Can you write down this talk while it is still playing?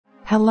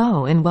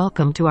Hello and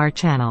welcome to our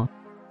channel.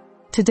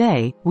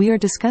 Today, we are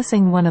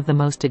discussing one of the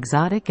most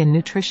exotic and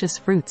nutritious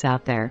fruits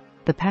out there,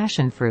 the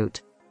passion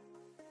fruit.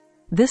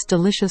 This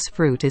delicious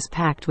fruit is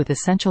packed with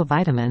essential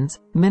vitamins,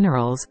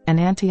 minerals, and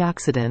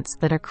antioxidants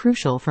that are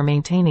crucial for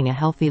maintaining a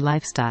healthy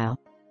lifestyle.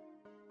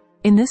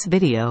 In this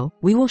video,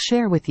 we will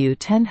share with you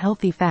 10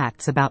 healthy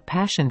facts about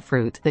passion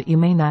fruit that you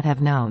may not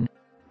have known.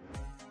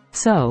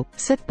 So,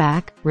 sit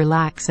back,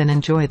 relax and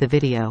enjoy the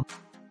video.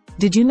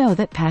 Did you know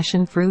that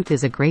passion fruit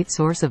is a great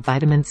source of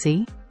vitamin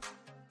C?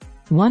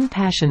 One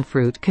passion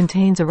fruit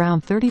contains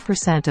around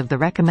 30% of the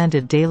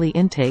recommended daily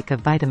intake of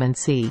vitamin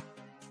C.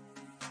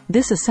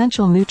 This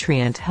essential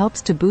nutrient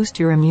helps to boost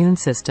your immune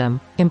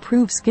system,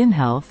 improve skin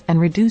health, and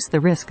reduce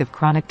the risk of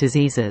chronic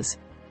diseases.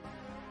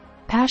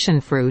 Passion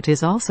fruit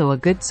is also a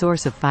good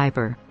source of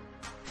fiber.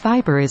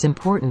 Fiber is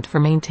important for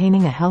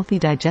maintaining a healthy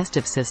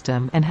digestive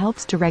system and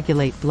helps to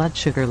regulate blood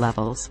sugar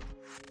levels.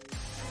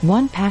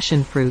 One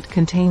passion fruit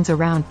contains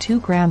around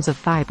 2 grams of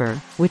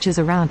fiber, which is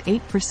around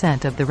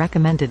 8% of the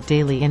recommended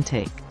daily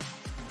intake.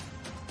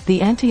 The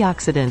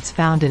antioxidants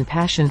found in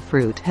passion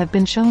fruit have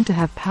been shown to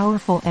have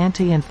powerful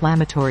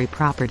anti-inflammatory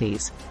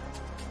properties.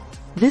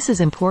 This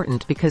is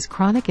important because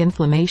chronic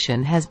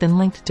inflammation has been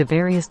linked to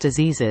various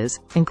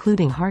diseases,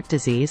 including heart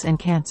disease and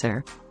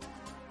cancer.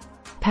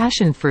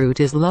 Passion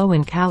fruit is low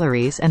in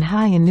calories and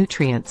high in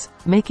nutrients,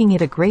 making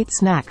it a great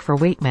snack for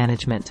weight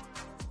management.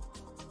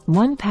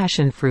 One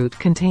passion fruit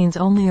contains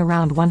only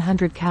around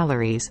 100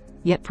 calories,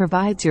 yet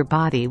provides your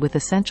body with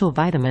essential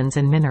vitamins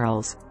and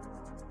minerals.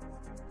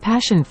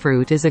 Passion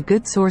fruit is a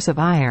good source of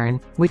iron,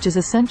 which is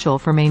essential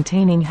for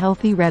maintaining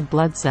healthy red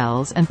blood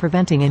cells and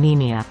preventing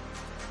anemia.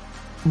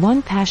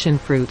 One passion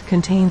fruit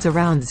contains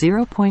around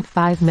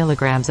 0.5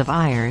 milligrams of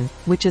iron,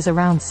 which is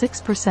around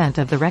 6%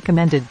 of the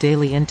recommended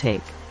daily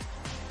intake.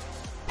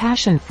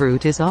 Passion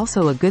fruit is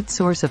also a good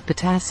source of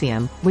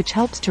potassium, which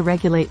helps to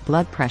regulate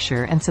blood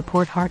pressure and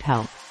support heart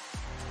health.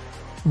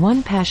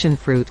 One passion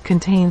fruit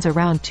contains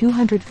around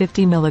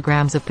 250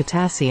 milligrams of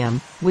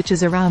potassium, which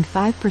is around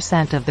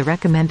 5% of the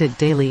recommended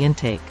daily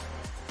intake.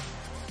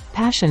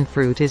 Passion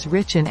fruit is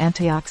rich in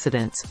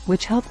antioxidants,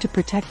 which help to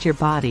protect your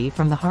body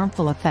from the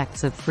harmful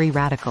effects of free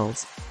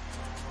radicals.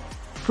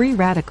 Free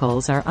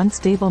radicals are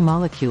unstable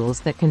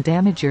molecules that can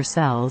damage your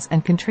cells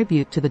and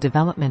contribute to the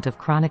development of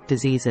chronic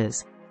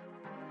diseases.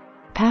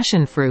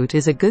 Passion fruit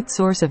is a good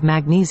source of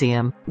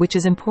magnesium, which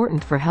is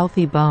important for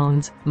healthy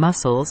bones,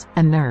 muscles,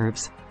 and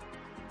nerves.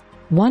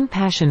 One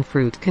passion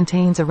fruit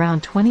contains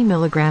around 20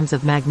 milligrams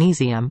of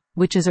magnesium,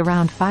 which is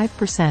around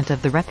 5%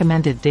 of the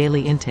recommended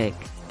daily intake.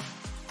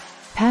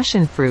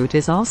 Passion fruit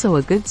is also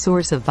a good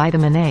source of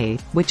vitamin A,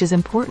 which is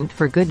important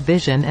for good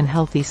vision and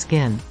healthy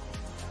skin.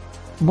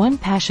 One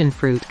passion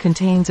fruit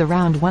contains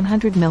around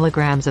 100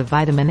 milligrams of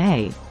vitamin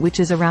A, which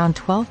is around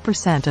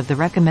 12% of the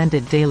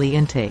recommended daily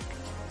intake.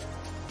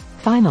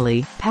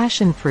 Finally,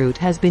 passion fruit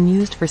has been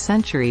used for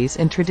centuries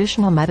in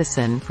traditional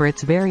medicine for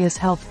its various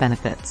health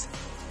benefits.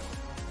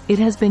 It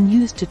has been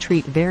used to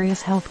treat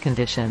various health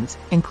conditions,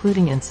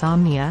 including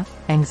insomnia,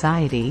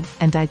 anxiety,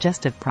 and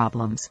digestive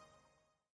problems.